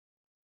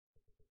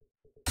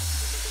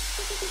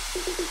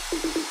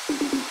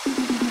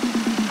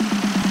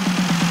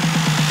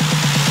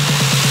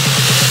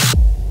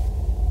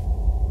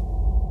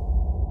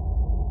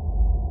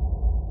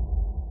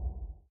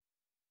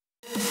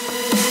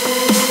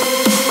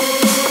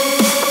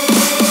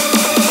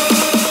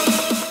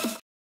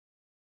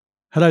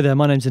Hello there,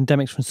 my name's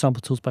Endemics from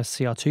Sample Tools by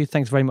CR2.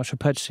 Thanks very much for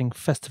purchasing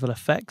Festival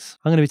FX.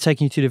 I'm going to be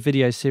taking you through the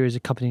video series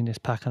accompanying this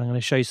pack, and I'm going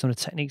to show you some of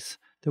the techniques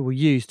that we'll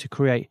use to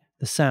create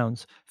the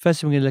sounds.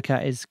 First thing we're going to look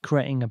at is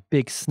creating a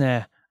big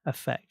snare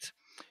effect.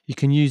 You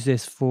can use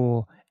this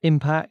for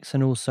impacts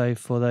and also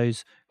for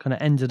those kind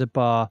of end of the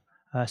bar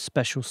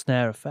special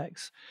snare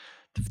effects.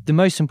 The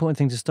most important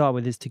thing to start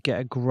with is to get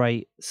a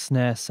great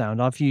snare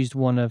sound. I've used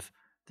one of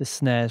the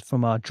snares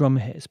from our drum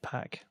hits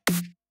pack.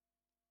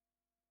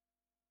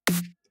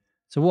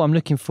 So what I'm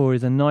looking for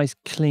is a nice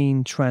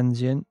clean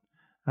transient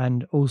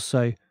and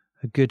also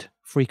a good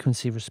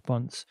frequency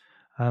response.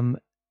 I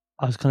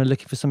was kind of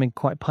looking for something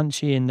quite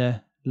punchy in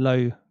the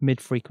low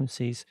mid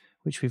frequencies,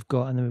 which we've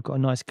got, and then we've got a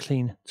nice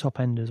clean top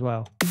end as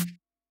well.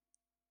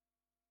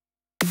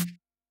 So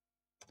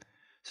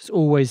it's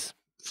always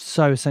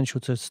so essential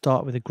to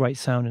start with a great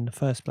sound in the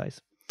first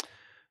place.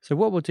 So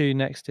what we'll do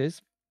next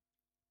is,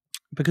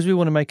 because we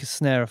want to make a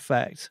snare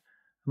effect,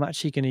 I'm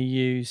actually going to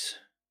use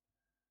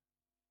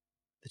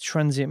the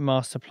transient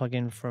master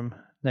plugin from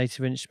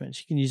Native Instruments.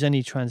 You can use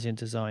any transient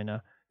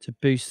designer to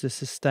boost the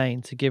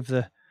sustain, to give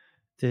the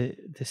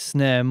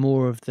snare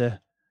more of the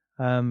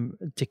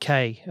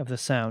decay of the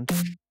sound.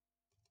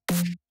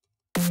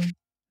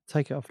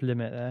 Take it off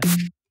limit there.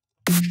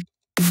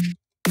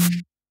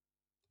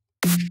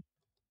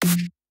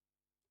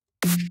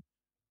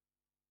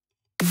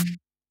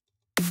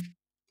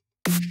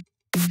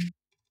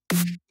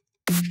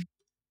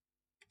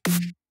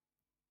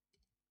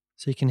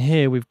 So you can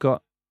hear we've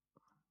got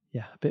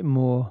a bit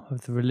more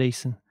of the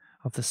release and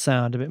of the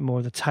sound, a bit more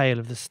of the tail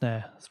of the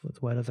snare. That's what the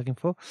word I was looking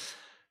for.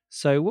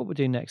 So what we'll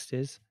do next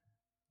is,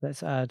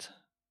 let's add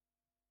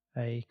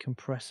a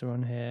compressor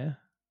on here.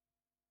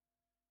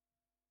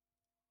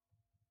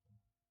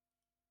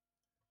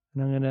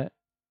 And I'm going to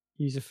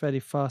use a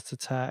fairly fast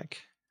attack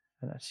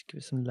and actually give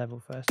it some level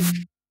first.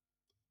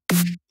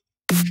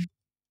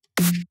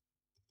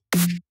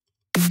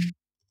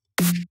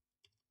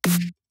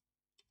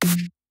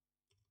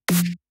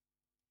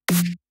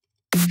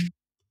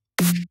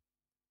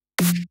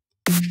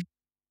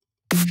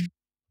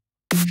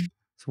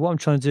 So what I'm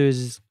trying to do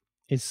is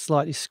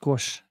slightly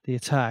squash the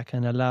attack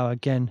and allow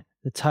again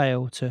the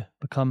tail to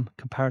become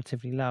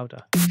comparatively louder.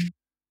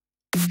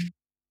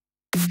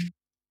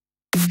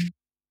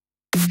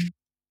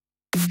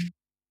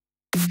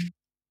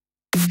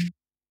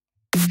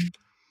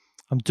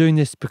 I'm doing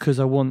this because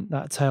I want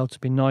that tail to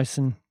be nice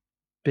and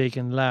big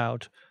and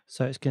loud,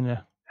 so it's going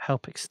to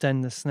help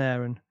extend the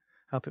snare and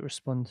help it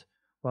respond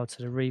well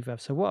to the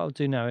reverb. So what I'll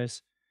do now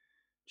is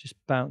just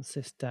bounce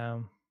this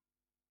down.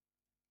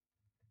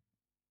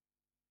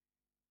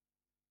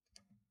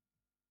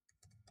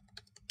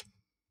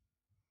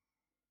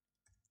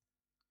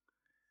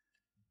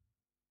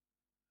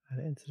 Add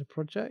it into the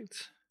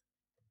project.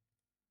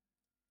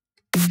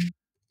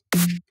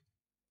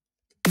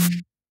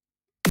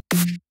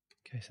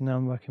 Okay, so now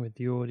I'm working with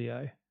the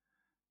audio.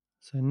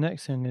 So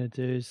next thing I'm going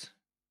to do is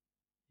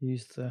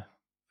use the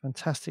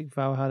fantastic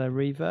Valhalla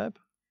reverb.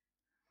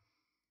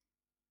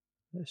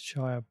 Let's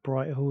try a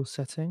bright hall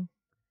setting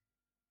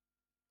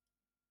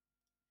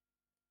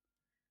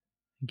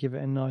and give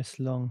it a nice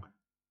long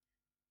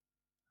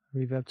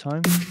reverb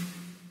time.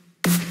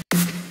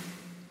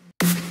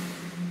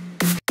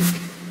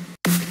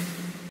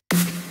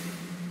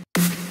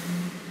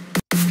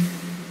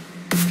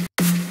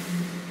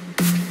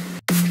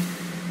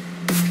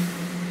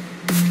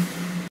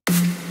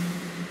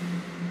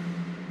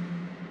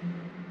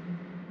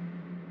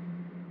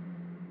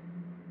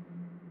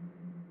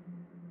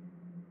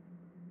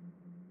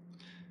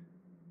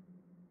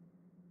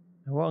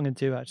 Now what I'm going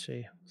to do,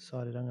 actually,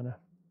 decided I'm going to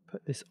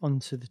put this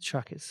onto the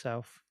track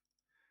itself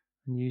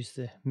and use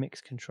the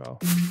mix control.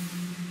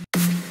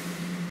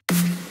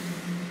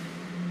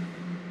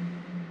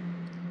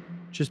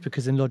 Just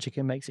because in Logic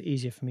it makes it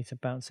easier for me to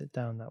bounce it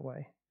down that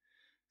way.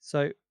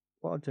 So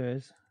what I'll do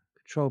is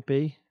Control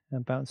B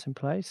and bounce in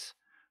place.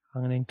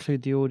 I'm going to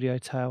include the audio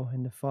tail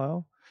in the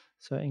file,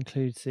 so it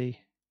includes the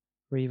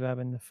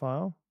reverb in the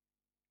file.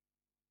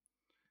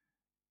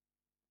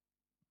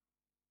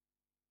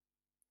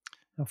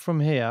 Now from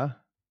here,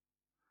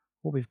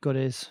 what we've got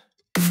is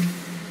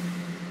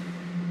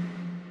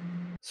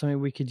something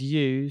we could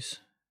use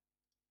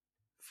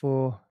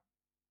for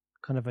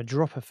kind of a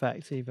drop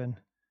effect even.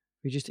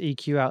 We just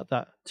EQ out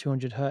that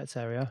 200 Hertz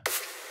area.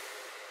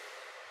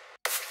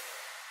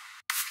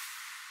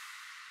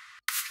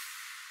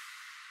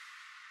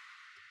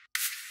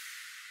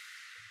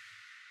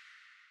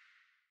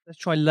 Let's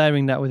try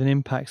layering that with an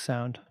impact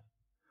sound.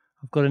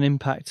 I've got an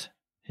impact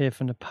here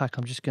from the pack.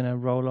 I'm just going to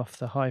roll off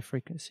the high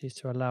frequencies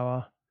to allow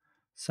our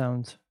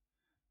sound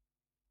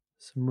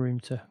some room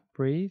to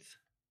breathe.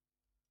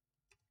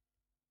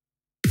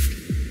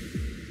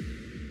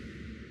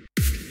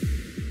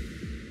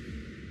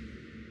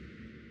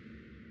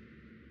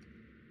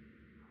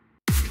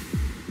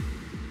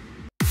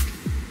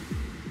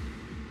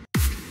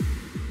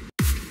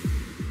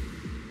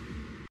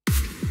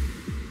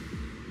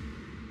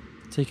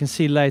 So you can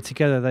see layered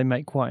together, they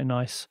make quite a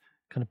nice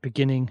kind of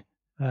beginning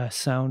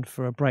sound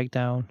for a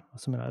breakdown or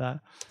something like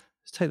that.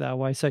 Let's take that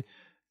away. So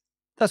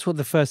that's what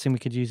the first thing we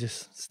could use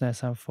this snare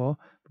sound for.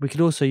 But we could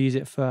also use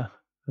it for,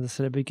 as I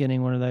said at the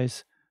beginning, one of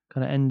those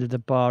kind of end of the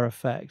bar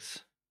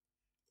effects.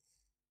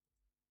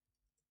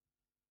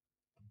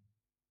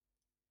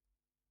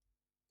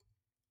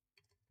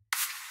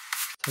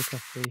 Take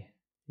off the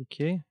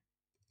EQ.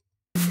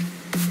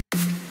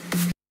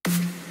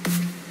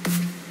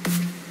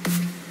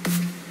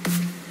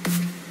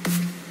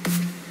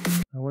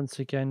 Now once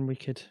again, we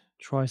could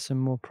try some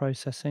more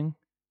processing.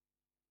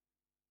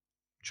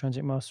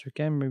 Transit master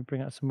again, maybe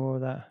bring out some more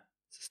of that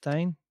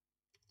sustain.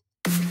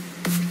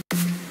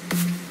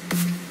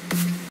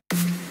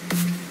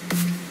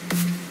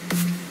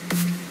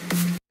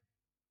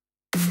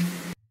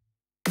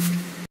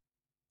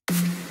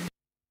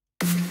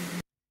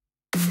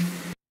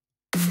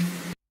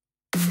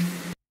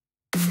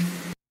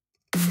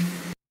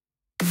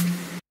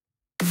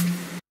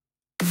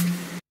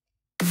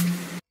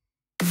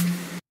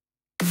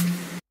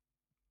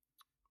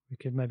 We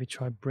could maybe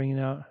try bringing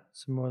out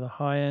some more of the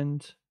high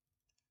end.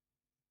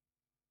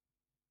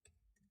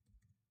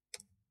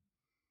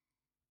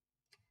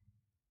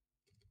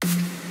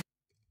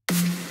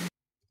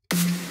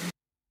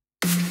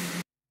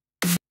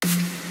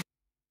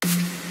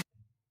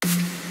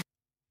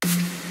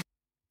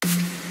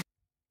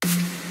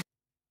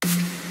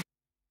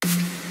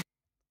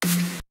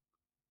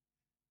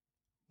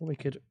 What we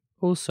could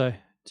also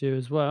do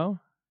as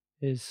well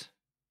is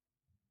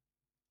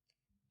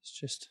let's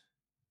just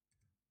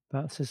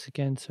bounce this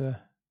again to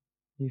a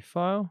new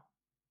file.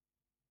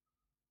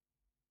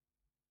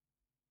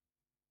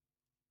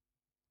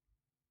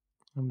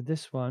 And with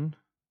this one,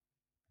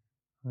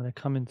 I'm going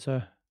to come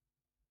into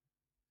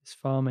this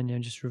file menu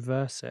and just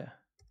reverse it.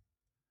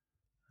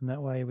 And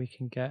that way we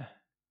can get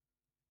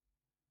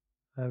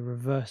a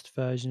reversed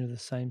version of the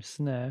same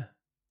snare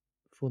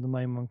before the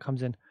main one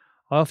comes in.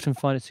 I often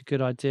find it's a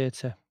good idea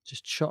to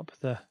just chop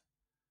the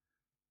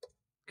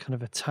kind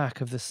of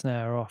attack of the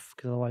snare off,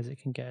 because otherwise it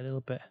can get a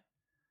little bit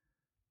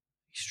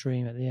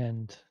extreme at the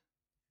end.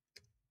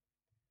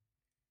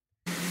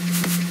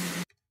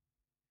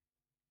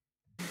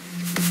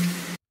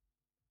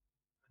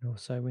 And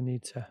also we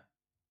need to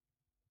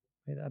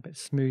make that a bit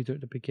smoother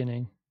at the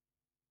beginning.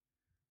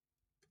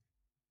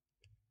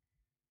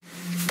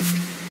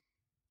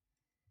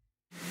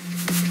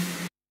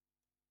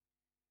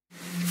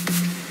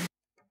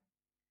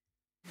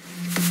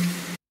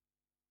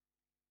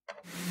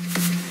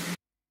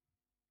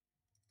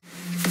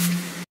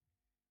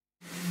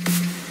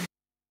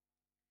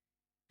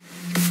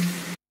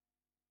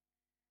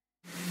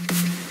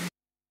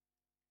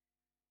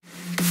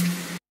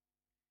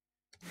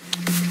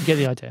 You get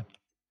the idea.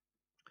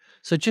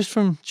 So just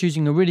from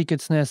choosing a really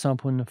good snare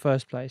sample in the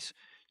first place,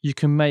 you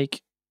can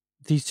make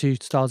these two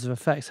styles of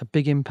effects, a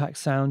big impact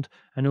sound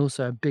and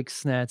also a big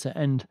snare to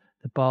end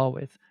the bar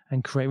with,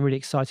 and create really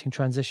exciting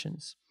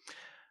transitions.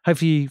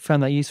 Hopefully you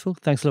found that useful.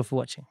 Thanks a lot for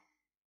watching.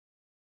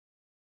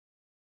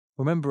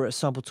 Remember, at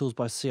Sample Tools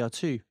by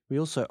CR2, we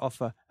also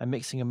offer a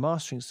mixing and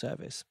mastering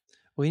service.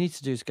 All you need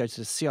to do is go to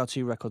the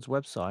CR2 Records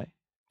website,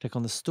 click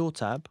on the Store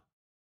tab,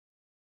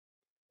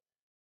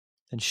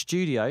 then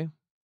Studio,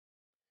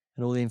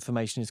 and all the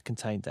information is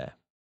contained there.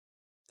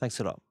 Thanks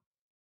a lot.